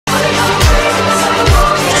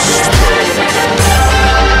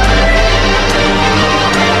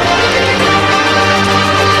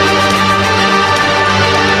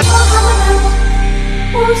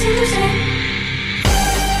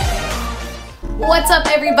What's up,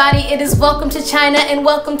 everybody? It is Welcome to China and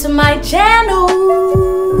welcome to my channel.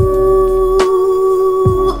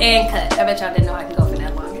 And cut. I bet y'all didn't know I can go for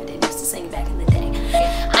that long. I did used to sing back in the day.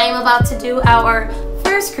 I am about to do our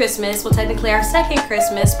first Christmas, well technically our second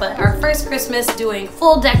Christmas, but our first Christmas doing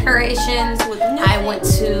full decorations. I went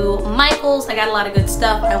to Michael's, I got a lot of good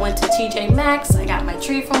stuff. I went to TJ Maxx, I got my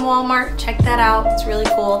tree from Walmart, check that out, it's really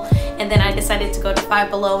cool. And then I decided to go to Five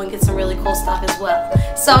Below and get some really cool stuff as well.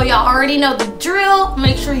 So y'all already know the drill.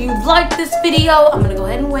 Make sure you like this video. I'm gonna go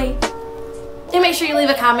ahead and wait. And make sure you leave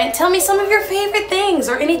a comment. Tell me some of your favorite things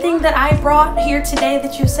or anything that I brought here today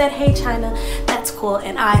that you said, hey China, that's cool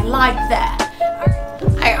and I like that.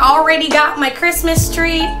 I already got my Christmas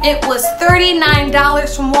tree. It was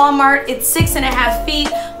 $39 from Walmart. It's 6.5 feet.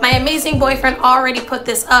 My amazing boyfriend already put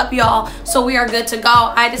this up, y'all, so we are good to go.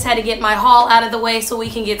 I just had to get my haul out of the way so we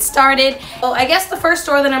can get started. Well, I guess the first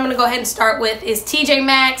store that I'm gonna go ahead and start with is TJ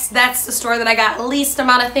Maxx. That's the store that I got least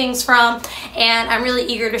amount of things from, and I'm really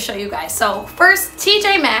eager to show you guys. So first,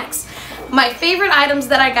 TJ Maxx. My favorite items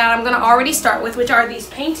that I got, I'm gonna already start with, which are these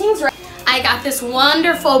paintings. I got this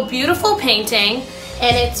wonderful, beautiful painting,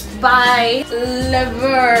 and it's by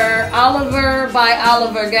Oliver by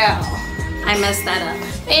Oliver Gal. I messed that up.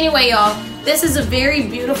 Anyway, y'all, this is a very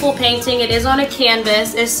beautiful painting. It is on a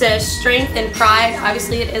canvas. It says strength and pride.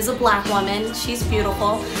 Obviously, it is a black woman. She's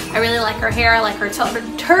beautiful. I really like her hair. I like her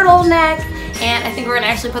turtleneck. And I think we're gonna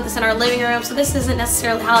actually put this in our living room. So this isn't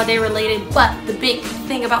necessarily holiday related, but the big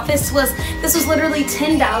thing about this was literally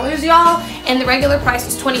 $10, y'all, and the regular price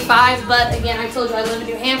was $25. But again, I told you I live in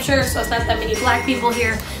New Hampshire, so it's not that many black people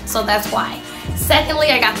here, so that's why.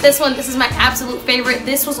 Secondly, I got this one. This is my absolute favorite.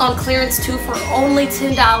 This was on clearance too for only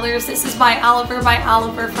 $10. This is by Oliver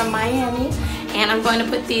from Miami, and I'm going to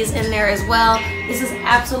put these in there as well. This is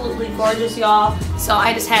absolutely gorgeous, y'all, so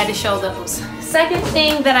I just had to show those. Second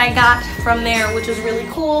thing that I got from there, which was really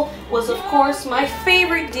cool, was of course my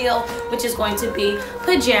favorite deal, which is going to be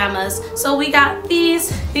pajamas. So we got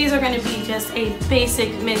these. These are going to be just a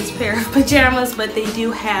basic men's pair of pajamas, but they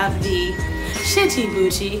do have the shitty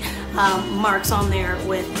booty marks on there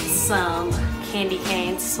with some candy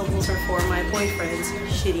canes. So those are for my boyfriend's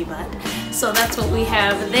shitty butt. So that's what we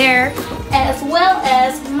have there, as well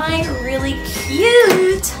as my really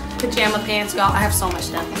cute pajama pants. Y'all, I have so much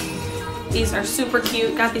stuff. These are super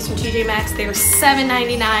cute. Got these from TJ Maxx. They were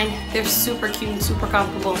 $7.99. They're super cute and super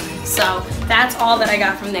comfortable. So that's all that I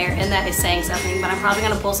got from there, and that is saying something, but I'm probably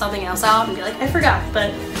gonna pull something else out and be like, I forgot.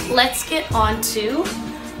 But let's get on to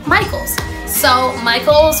Michael's. So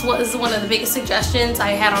Michael's was one of the biggest suggestions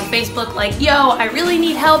I had on Facebook, like, yo, I really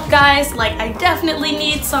need help, guys. Like, I definitely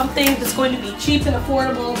need something that's going to be cheap and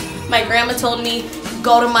affordable. My grandma told me,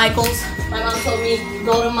 go to Michael's. My mom told me,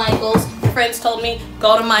 go to Michael's. Friends told me,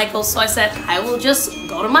 go to Michael's. So I said, I will just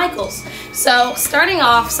go to Michael's. So starting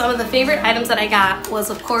off, some of the favorite items that I got was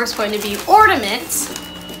of course going to be ornaments.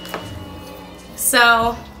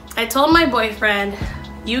 So I told my boyfriend,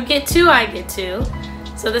 you get two, I get two.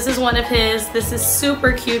 So this is one of his. This is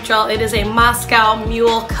super cute, y'all. It is a Moscow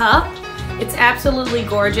Mule cup. It's absolutely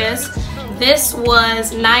gorgeous. This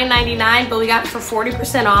was $9.99, but we got it for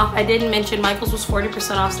 40% off. I didn't mention Michael's was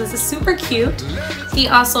 40% off, so this is super cute. He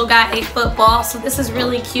also got a football, so this is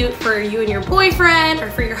really cute for you and your boyfriend or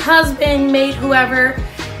for your husband, mate, whoever.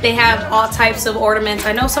 They have all types of ornaments.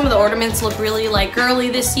 I know some of the ornaments look really like girly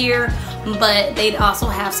this year, but they also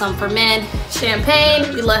have some for men.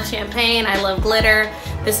 Champagne, we love champagne. I love glitter.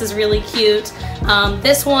 This is really cute.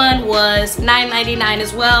 This one was $9.99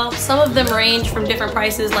 as well. Some of them range from different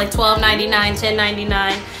prices, like $12.99,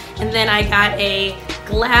 $10.99. And then I got a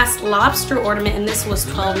glass lobster ornament, and this was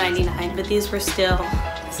 $12.99, but these were still,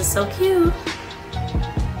 this is so cute.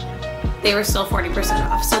 They were still 40%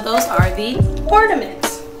 off. So those are the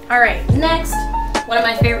ornaments. All right, next, one of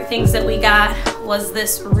my favorite things that we got was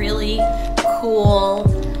this really cool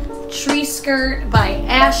tree skirt by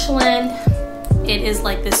Ashland. It is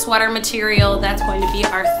like this sweater material. That's going to be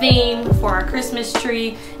our theme for our Christmas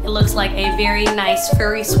tree. It looks like a very nice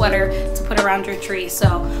furry sweater to put around your tree.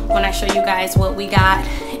 So when I show you guys what we got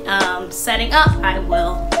setting up, I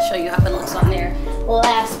will show you how it looks on there.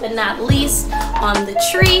 Last but not least, on the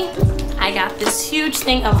tree, I got this huge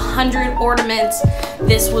thing of 100 ornaments.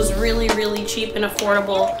 This was really, really cheap and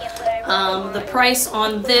affordable. The price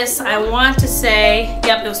on this, I want to say,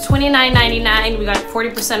 yep, it was $29.99. We got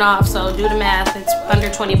 40% off, so do the math, it's under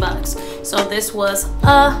 20 bucks. So this was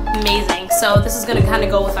amazing. So this is gonna kind of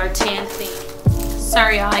go with our tan theme.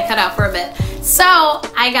 Sorry y'all, I cut out for a bit. So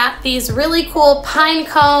I got these really cool pine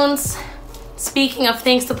cones. Speaking of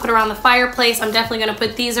things to put around the fireplace, I'm definitely gonna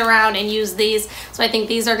put these around and use these. So I think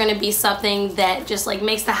these are gonna be something that just like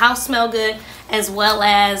makes the house smell good, as well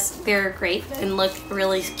as they're great and look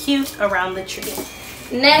really cute around the tree.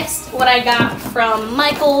 Next, what I got from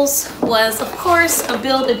Michael's was, of course, a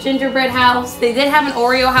Build a Gingerbread house. They did have an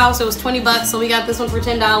Oreo house. It was 20 bucks, so we got this one for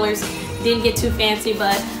 $10. Didn't get too fancy,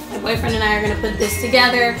 but my boyfriend and I are gonna put this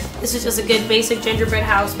together. This is just a good basic gingerbread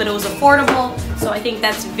house, but it was affordable, so I think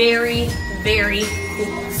that's very, very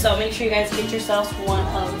cool. So make sure you guys get yourselves one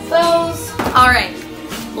of those. All right,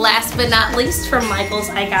 last but not least from Michael's,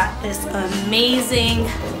 I got this amazing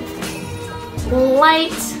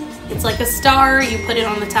light. It's like a star. You put it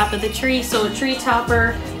on the top of the tree. So a tree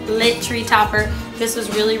topper, lit tree topper. This was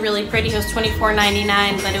really, really pretty. It was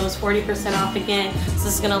 $24.99, but it was 40% off again. So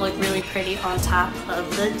this is gonna look really pretty on top of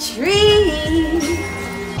the tree.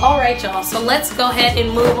 All right, y'all. So let's go ahead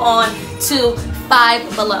and move on to Five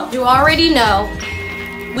Below. You already know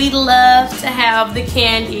we love to have the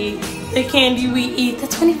candy we eat the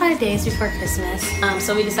 25 days before Christmas.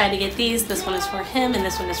 So we decided to get these. This one is for him and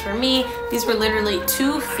this one is for me. These were literally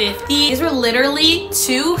 $2.50. These were literally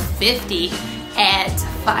 $2.50 at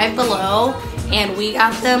Five Below, and we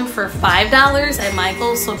got them for $5 at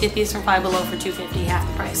Michael's. So get these from Five Below for $2.50, half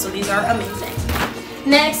the price. So these are amazing.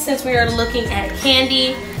 Next, since we are looking at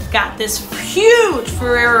candy, got this huge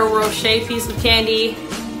Ferrero Rocher piece of candy.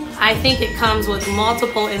 I think it comes with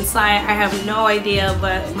multiple inside. I have no idea,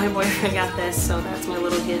 but my boyfriend got this, so that's my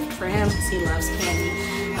little gift for him because he loves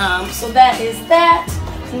candy. So that is that.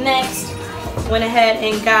 Next, went ahead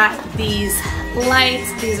and got these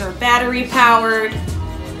lights. These are battery powered.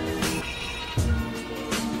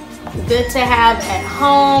 Good to have at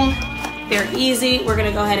home. They're easy. We're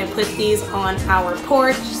gonna go ahead and put these on our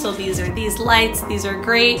porch. So these are these lights. These are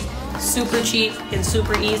great. Super cheap and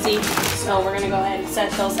super easy. So we're gonna go ahead and set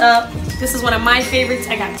those up. This is one of my favorites.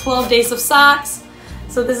 I got 12 days of socks.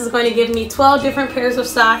 So this is going to give me 12 different pairs of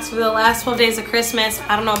socks for the last 12 days of Christmas.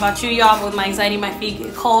 I don't know about you y'all, but with my anxiety, my feet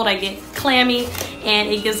get cold, I get clammy, and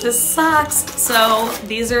it gives us socks. So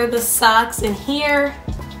these are the socks in here.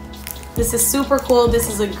 This is super cool. This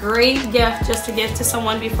is a great gift just to give to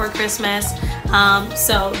someone before Christmas.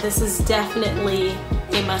 So this is definitely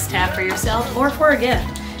a must-have for yourself or for a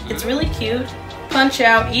gift. It's really cute. Punch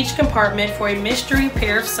out each compartment for a mystery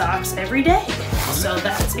pair of socks every day. So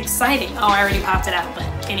that's exciting. Oh, I already popped it out, but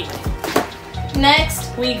anyway.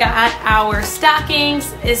 Next, we got our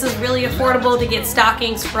stockings. This is really affordable to get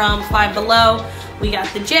stockings from Five Below. We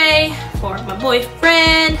got the J for my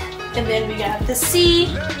boyfriend, and then we got the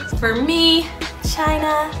C for me,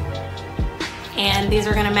 China. And these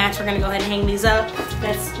are gonna match. We're gonna go ahead and hang these up.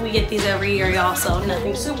 We get these every year, y'all, so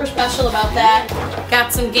nothing super special about that.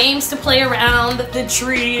 Got some games to play around the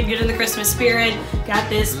tree and get in the Christmas spirit. Got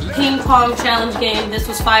this ping pong challenge game. This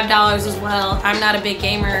was $5 as well. I'm not a big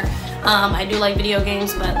gamer. I do like video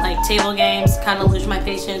games, but like table games, kind of lose my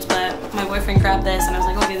patience, but my boyfriend grabbed this and I was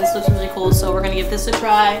like, okay, this looks really cool, so we're gonna give this a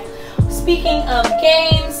try. Speaking of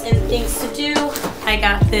games and things to do, I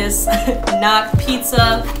got this knock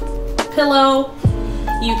pizza pillow.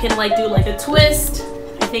 You can like do like a twist.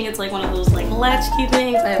 I think it's like one of those like latchkey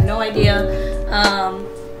things. I have no idea.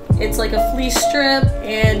 It's like a fleece strip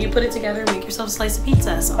and you put it together and make yourself a slice of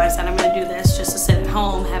pizza. So I said I'm gonna do this just to sit at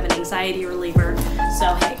home, have an anxiety reliever.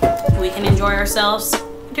 So hey, we can enjoy ourselves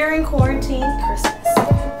during quarantine Christmas.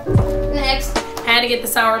 Next, I had to get the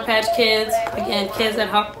Sour Patch Kids. Again, kids at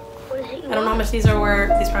home. I don't know how much these are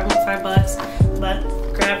worth. These probably $5, but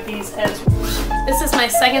grab these as well. This is my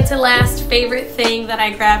second to last favorite thing that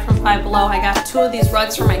I grabbed from Five Below. I got 2 of these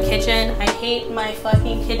rugs for my kitchen. I hate my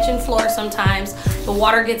fucking kitchen floor sometimes. The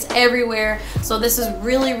water gets everywhere. So this is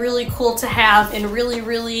really, really cool to have, and really,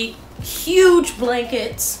 really huge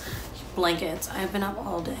blankets. I've been up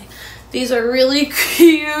all day. These are really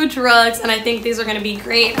huge rugs, and I think these are gonna be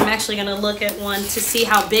great. I'm actually gonna look at one to see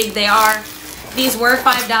how big they are. These were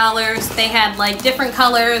 $5. They had like different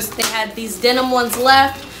colors. They had these denim ones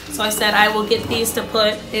left. So I said I will get these to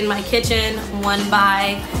put in my kitchen, one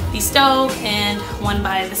by the stove and one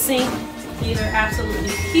by the sink. These are absolutely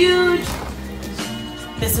huge.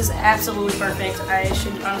 This is absolutely perfect. I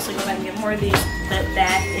should honestly go back and get more of these, but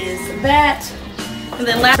that is that. And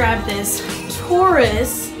then last, grab this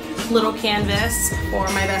Taurus little canvas for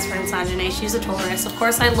my best friend Sanjane. She's a Taurus. Of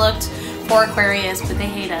course I looked for Aquarius, but they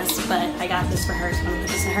hate us, but I got this for her. So I'm gonna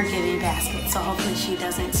put this in her giving basket. So hopefully she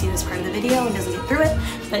doesn't see this part of the video and doesn't get through it,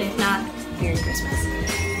 but if not, Merry Christmas.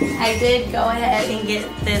 I did go ahead and get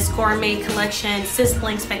this Gourmet Collection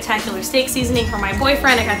Sizzling Spectacular Steak Seasoning for my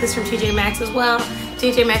boyfriend. I got this from TJ Maxx as well.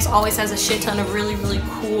 TJ Maxx always has a shit ton of really, really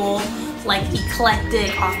cool like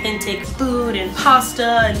eclectic, authentic food and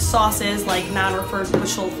pasta and sauces, like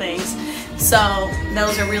non-refurbishable things. So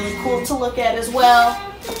those are really cool to look at as well.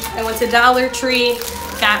 I went to Dollar Tree,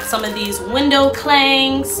 got some of these window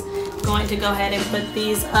clangs. Going to go ahead and put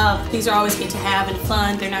these up. These are always good to have and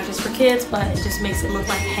fun. They're not just for kids, but it just makes it look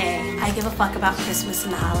like, hey, I give a fuck about Christmas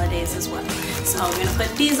and the holidays as well. So I'm gonna put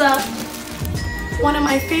these up. One of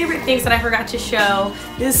my favorite things that I forgot to show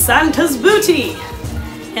is Santa's Booty.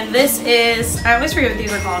 And this is, I always forget what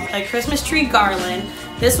these are called, a Christmas tree garland.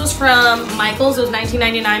 This was from Michael's. It was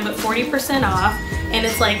 $19.99, but 40% off. And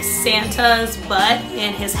it's like Santa's butt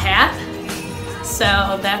and his hat.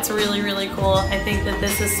 So that's really, really cool. I think that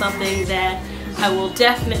this is something that I will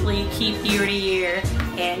definitely keep year to year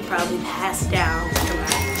and probably pass down to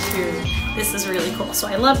my children. This is really cool. So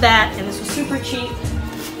I love that, and this was super cheap.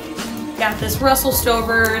 Got this Russell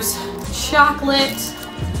Stover's chocolate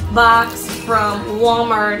box from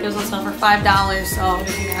Walmart. It was on sale for $5. So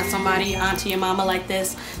if you got somebody, your auntie, your mama like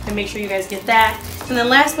this, then make sure you guys get that. And then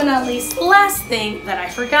last but not least, last thing that I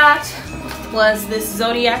forgot was this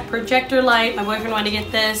Zodiac projector light. My boyfriend wanted to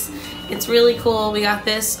get this. It's really cool. We got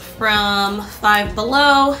this from Five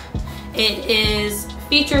Below. It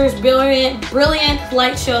features brilliant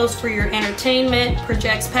light shows for your entertainment,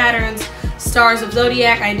 projects patterns, stars of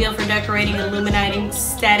Zodiac, ideal for decorating and illuminating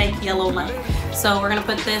static yellow light. So we're gonna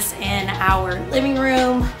put this in our living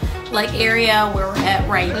room like area where we're at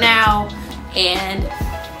right now and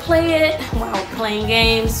play it while we're playing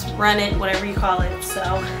games, run it, whatever you call it. So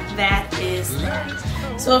that is that.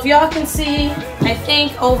 So if y'all can see, I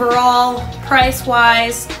think overall,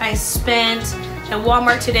 price-wise, I spent at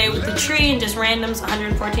Walmart today with the tree and just randoms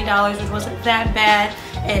 $114, which wasn't that bad.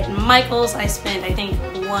 At Michael's, I spent, I think,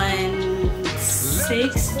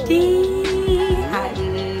 $160.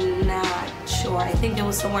 I'm not sure. I think it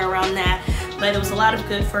was somewhere around that. But it was a lot of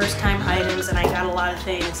good first-time items, and I got a lot of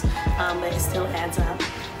things, but it still adds up.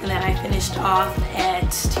 And then I finished off at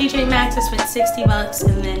TJ Maxx. I spent $60,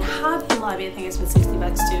 and then Hobby Lobby, I think I spent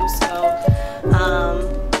 $60 too. So,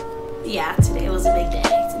 yeah, today was a big day.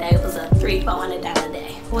 Today was a $300-$400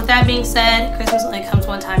 day. With that being said, Christmas only comes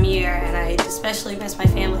one time a year, and I especially miss my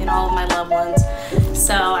family and all of my loved ones.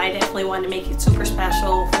 So I definitely wanted to make it super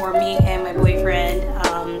special for me and my boyfriend.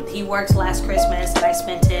 He worked last Christmas, and I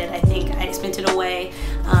spent it, I think I spent it away.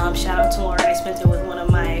 Shout out to Laura, I spent it with one of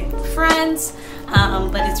my friends.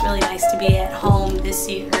 But it's really nice to be at home this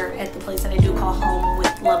year at the place that I do call home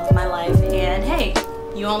with love of my life. And hey,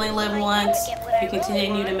 you only live once. You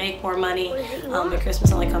continue to make more money, but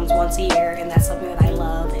Christmas only comes once a year, and that's something that I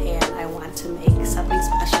love, and I want to make something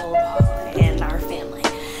special in our family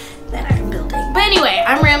that I'm building. But anyway,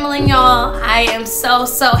 I'm rambling, y'all. I am so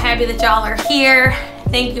happy that y'all are here.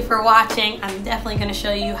 Thank you for watching. I'm definitely going to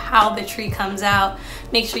show you how the tree comes out.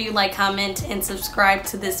 Make sure you like, comment, and subscribe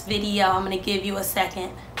to this video. I'm going to give you a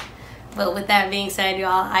second. But with that being said,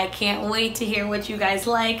 y'all, I can't wait to hear what you guys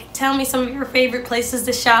like. Tell me some of your favorite places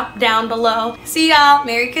to shop down below. See y'all.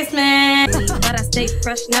 Merry Christmas. But I stay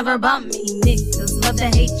fresh, never bump me. Niggas love to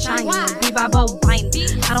hate shiny. I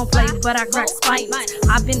don't play, but I crack spines.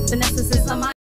 I've been finessing since I'm